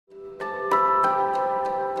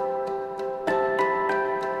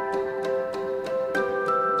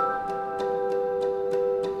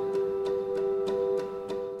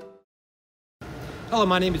Hello,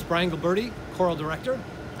 my name is Brian Gilberti, choral director.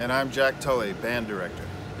 And I'm Jack Tully, band director.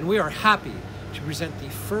 And we are happy to present the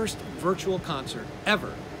first virtual concert ever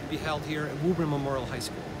to be held here at Woburn Memorial High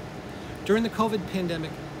School. During the COVID pandemic,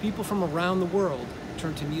 people from around the world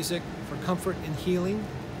turned to music for comfort and healing,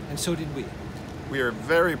 and so did we. We are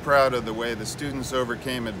very proud of the way the students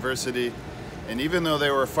overcame adversity, and even though they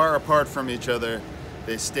were far apart from each other,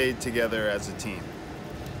 they stayed together as a team.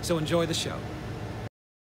 So enjoy the show.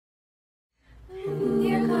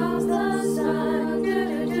 Here comes the sun,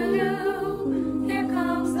 doo-doo-doo-doo. Here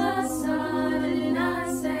comes the sun, and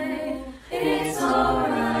I say, it's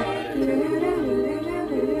alright.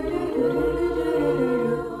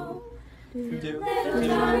 Little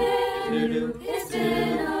darling, it's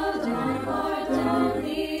been a long, hard,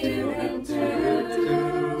 lonely winter.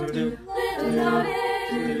 Little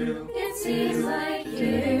darling, it seems like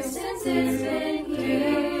years since it's been here.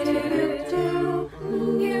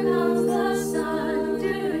 Here comes the sun,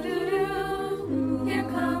 doo-doo-doo. Here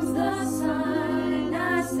comes the sun, and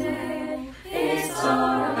I say, it's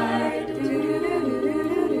alright.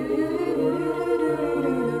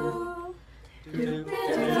 Little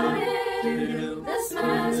darling, the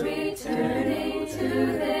smiles returning to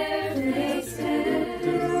their faces.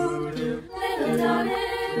 Little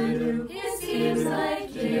darling, it seems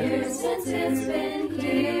like years since it's been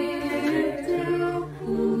here.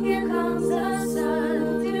 Here comes the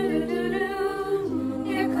sun, doo-doo-doo-doo.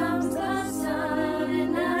 Here comes the sun,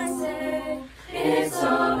 and I say, it's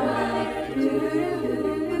alright.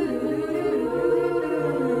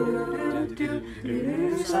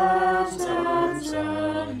 Sun, sun,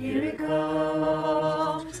 sun, here it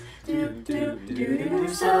comes.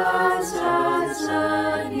 Sun, sun,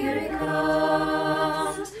 sun, here it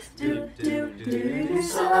comes.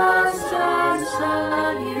 Sun, sun,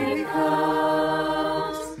 sun, here it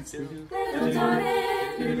comes. Little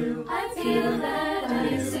darling, I feel that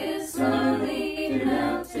ice is slowly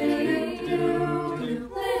melting.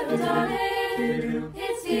 Little darling,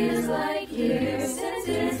 it feels like years since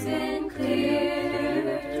it's been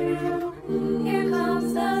clear. Here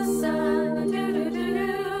comes the sun,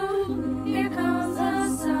 doo-doo-doo-doo. Here comes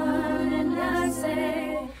the sun, and I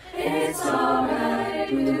say, it's alright.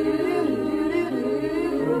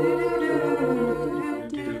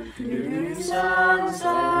 Sun,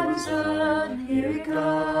 sun, sun, here it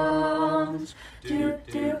comes.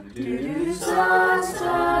 Sun,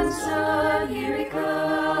 sun, sun, here it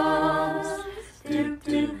comes.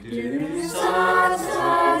 Sun,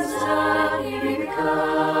 sun, sun, here it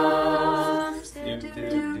comes. Sun,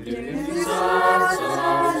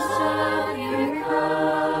 sun, sun, here it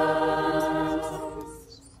comes.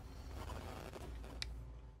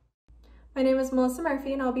 My name is Melissa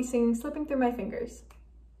Murphy, and I'll be singing Slipping Through My Fingers.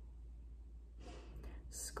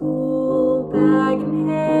 School bag in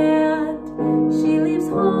hand, she leaves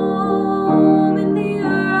home in the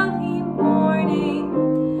early morning,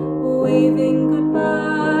 waving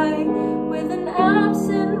goodbye with an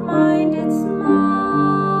absent-minded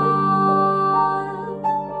smile.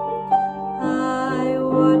 I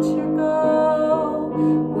watch her go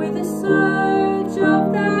with a surge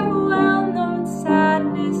of that well-known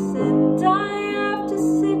sadness, and I have to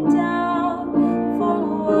sit down for a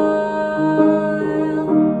while.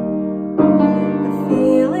 The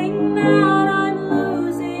feeling that I'm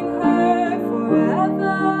losing her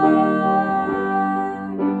forever,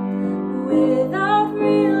 without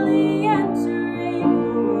really entering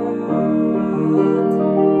her world.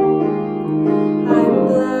 I'm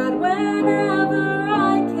glad whenever I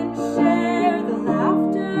can share the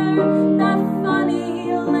laughter, that funny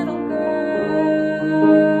little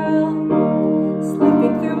girl.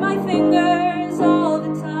 Slipping through my fingers all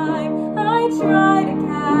the time, I try to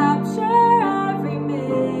capture every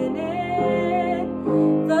minute,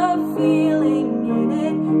 the feeling in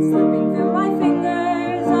it. Slipping through my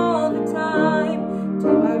fingers all the time. Do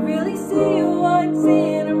I really see what's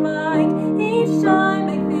in her mind? Each time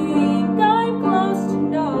I think I'm close to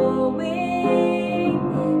knowing,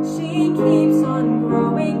 she keeps on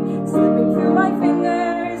growing. Slipping through my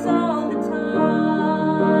fingers all the time.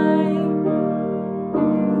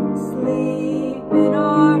 Sleep in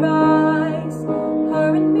our eyes,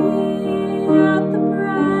 her and me at the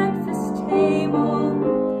breakfast table,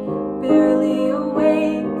 barely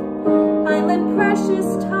awake. I let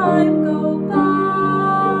precious time go by.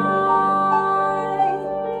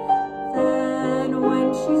 Then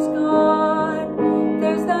when she's gone,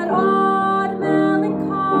 there's that odd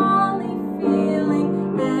melancholy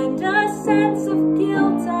feeling and a sense of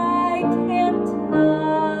guilt I can't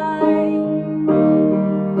deny.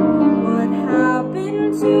 What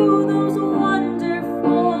happened to those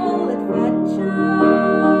wonderful adventures?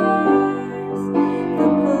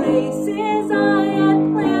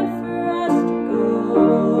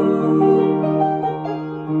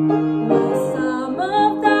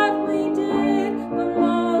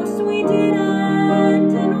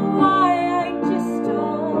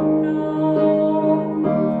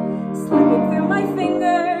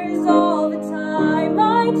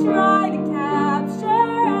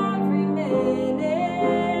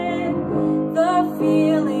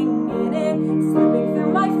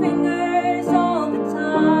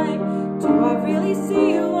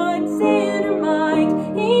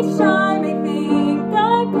 each time I think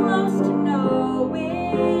I'm close to knowing,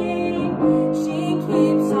 she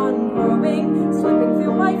keeps on growing, slipping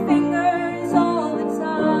through my fingers all the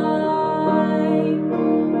time.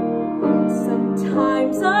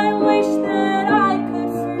 Sometimes I wish that I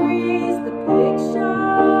could freeze the picture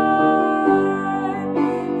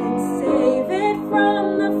and save it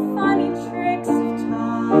from the funny tricks of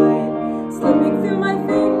time slipping through my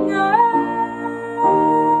fingers.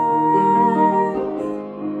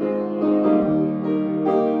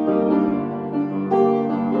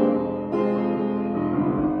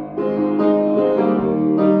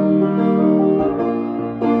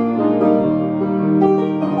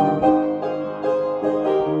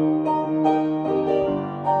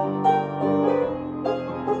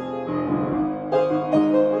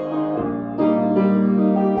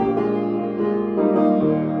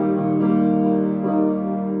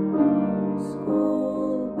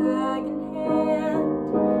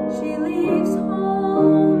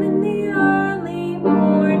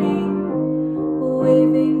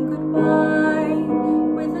 Waving goodbye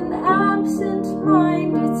with an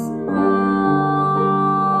absent-minded smile.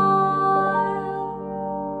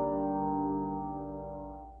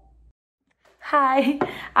 Hi,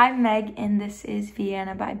 I'm Meg, and this is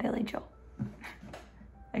Vienna by Billy Joel.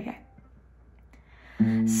 Okay.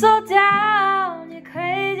 Slow down, you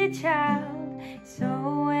crazy child.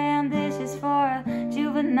 So ambitious for a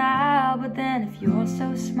juvenile. But then if you're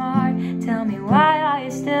so smart, tell me, why are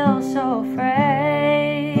you still so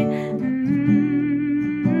afraid?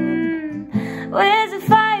 Where's the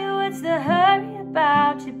fire? What's the hurry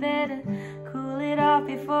about? You better cool it off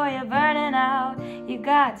before you're burning out. You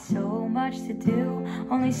got so much to do,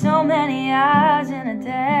 only so many hours in a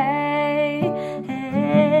day.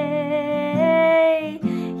 Hey,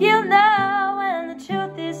 you know when the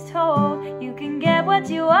truth is told, you can get what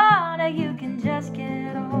you want, or you can just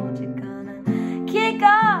get old. You're gonna kick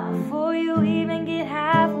off before you even get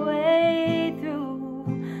halfway through.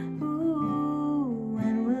 Ooh,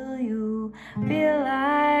 and will you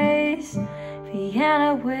realize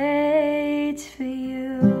Vienna waits for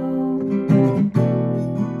you?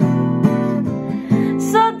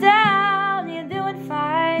 Slow down, you're doing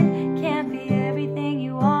fine. Can't be everything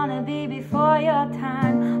you wanna be before your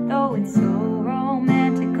time, though it's so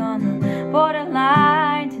romantic on the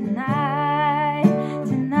borderline tonight.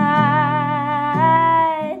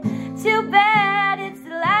 Too bad it's the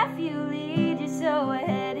life you lead. You're so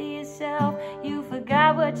ahead of yourself, you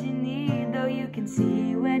forgot what you need. Though you can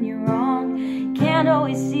see when you're wrong, you can't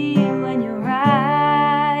always see when you're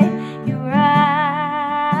right. You're right.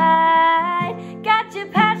 Got your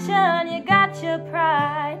passion, you got your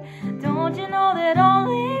pride. Don't you know that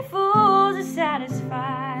only fools are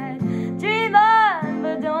satisfied? Dream on,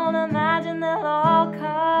 but don't imagine they'll all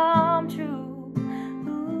come true.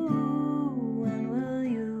 Ooh, when will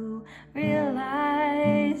you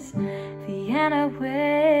realize Vienna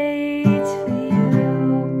waits for you?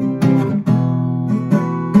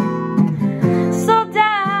 Slow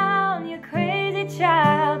down, you crazy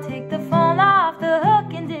child. Take the phone off the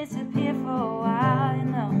hook and disappear for a while. You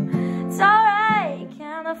know it's alright,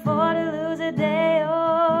 can't afford to lose a day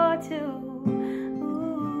or two.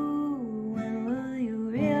 Ooh, when will you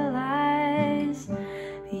realize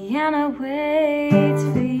Vienna waits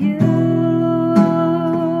for you?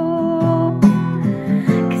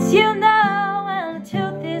 'Cause you know when the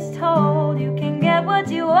truth is told, you can get what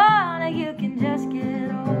you want, or you can just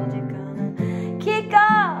get old. You're gonna kick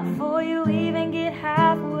off before you even get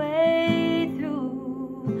halfway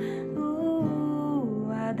through. Ooh,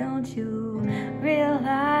 why don't you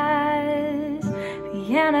realize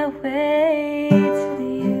Vienna waits for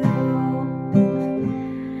you?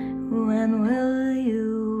 When will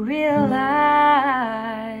you realize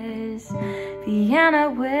Vienna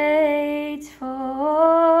waits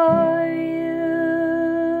for you?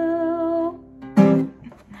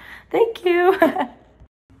 Thank you.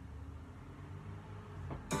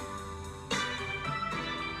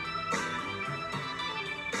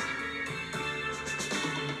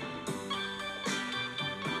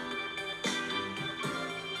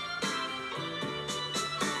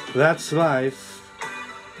 That's life.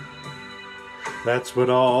 That's what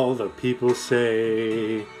all the people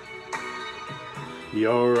say.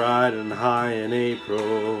 You're riding high in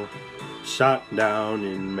April, shot down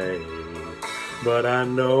in May. But I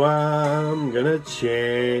know I'm gonna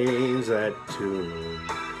change that tune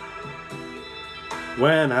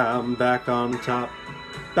when I'm back on top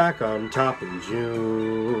in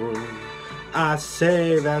June. I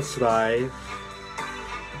say that's life.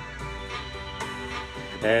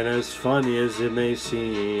 And as funny as it may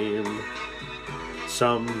seem,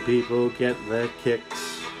 some people get their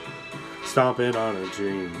kicks stomping on a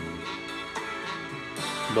dream.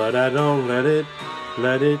 But I don't let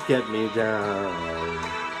it get me down.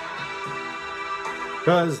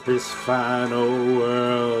 'Cause this fine old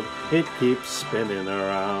world, it keeps spinning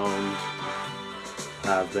around.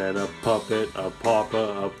 I've been a puppet, a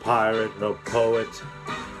pauper, a pirate, a poet,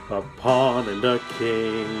 a pawn and a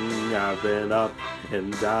king. I've been up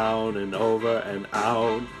and down and over and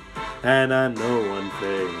out, and I know one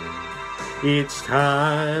thing. Each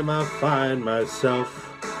time I find myself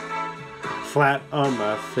flat on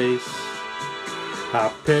my face, I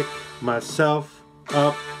pick myself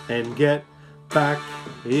up and get back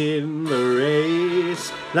in the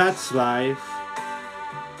race. That's life,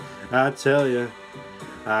 I tell you,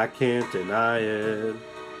 I can't deny it.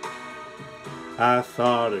 I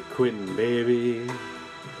thought of quitting, baby,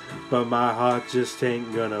 but my heart just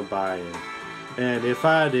ain't gonna buy it. And if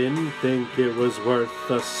I didn't think it was worth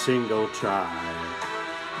a single try,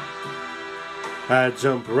 I'd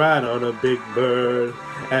jump right on a big bird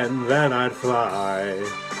and then I'd fly.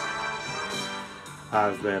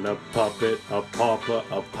 I've been a puppet, a pauper,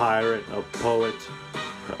 a pirate, a poet,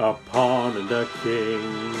 a pawn and a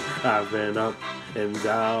king. I've been up and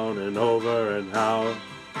down and over and out,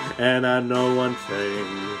 and I know one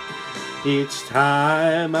thing. Each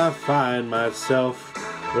time I find myself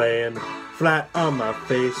laying flat on my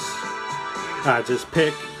face, I just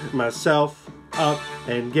pick myself up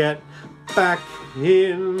and get back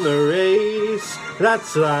in the race.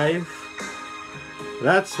 That's life,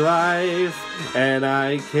 and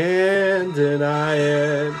I can't deny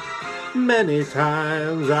it. Many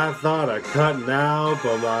times I thought of cutting out,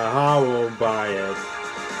 but my heart won't buy it.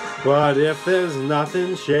 But if there's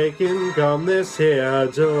nothing shaking come this here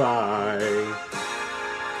July,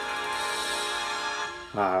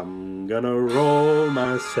 I'm gonna roll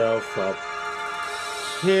myself up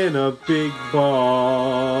in a big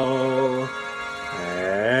ball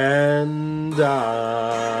and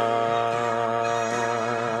die.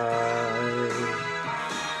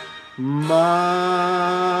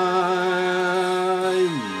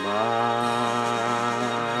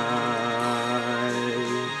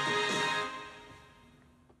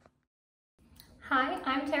 Hi,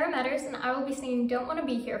 I'm Tara Metters, and I will be singing Don't Want to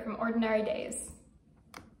Be Here from Ordinary Days.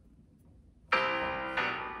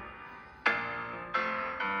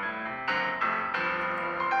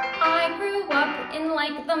 I grew up in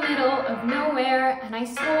like the middle of nowhere, and I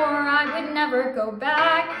swore I would never go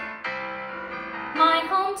back. My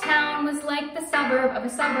hometown was like the suburb of a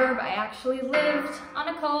suburb. I actually lived on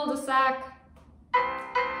a cul-de-sac.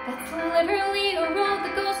 That's literally a road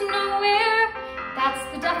that goes nowhere. That's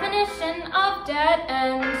the definition of dead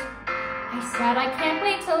end. I said I can't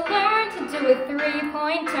wait to learn to do a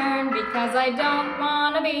three-point turn because I don't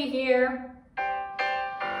want to be here.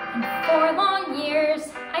 And 4 long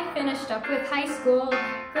years, I finished up with high school,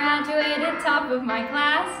 graduated top of my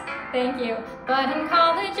class, thank you. But in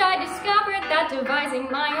college I discovered that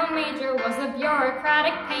devising my own major was a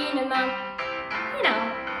bureaucratic pain in the,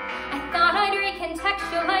 I thought I'd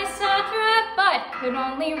recontextualize Sartre, but could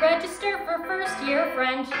only register for first year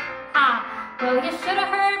French. Well, you should have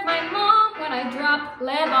heard my mom when I dropped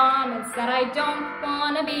Le Bomb and said I don't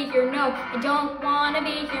want to be here, no, I don't want to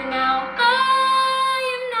be here now. I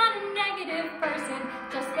am not a negative person,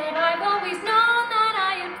 just that I've always known that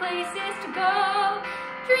I had places to go,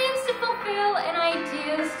 dreams to fulfill and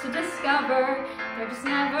ideas to discover. They're just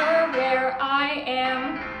never where I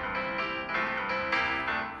am.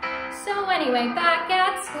 So anyway, back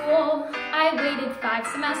at school, I waited 5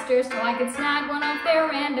 semesters till I could snag one of their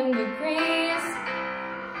random degrees.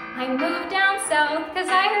 I moved down south because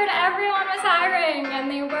I heard everyone was hiring and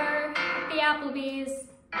they were at the Applebee's.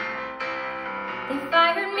 They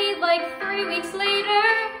fired me like 3 weeks later.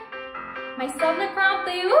 My sublet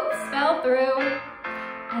promptly, fell through.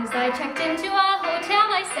 As I checked into a hotel,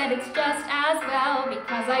 I said it's just as well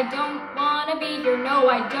because I don't want to be here, no,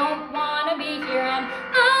 I don't want to be here. And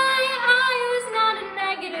I was not a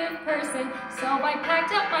negative person, so I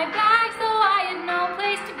packed up my bags though I had no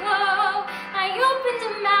place to go. I opened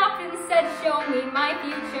a map and said, show me my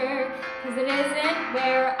future, because it isn't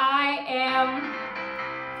where I am.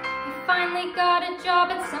 I finally got a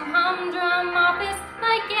job at some humdrum office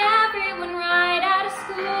like everyone right out of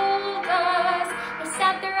school does. I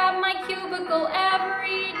sat there at my cubicle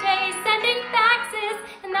every day sending faxes,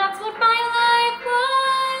 and that's what my life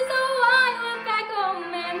was. Oh, I went back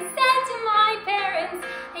home and said to my parents,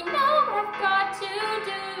 I know what I've got to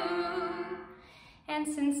do. And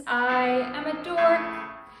since I am a dork,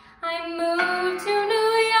 I moved to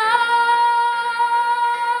New York.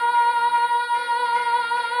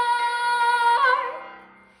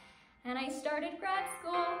 And I started grad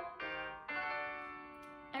school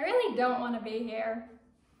I really don't want to be here.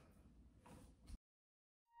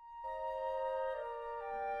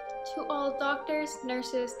 To all doctors,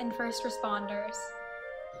 nurses, and first responders.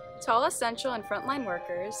 To all essential and frontline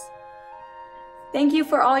workers, Thank you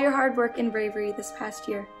for all your hard work and bravery this past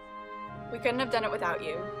year. we couldn't have done it without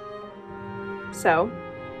you. So,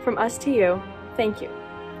 from us to you, thank you.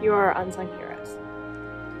 You are our unsung heroes.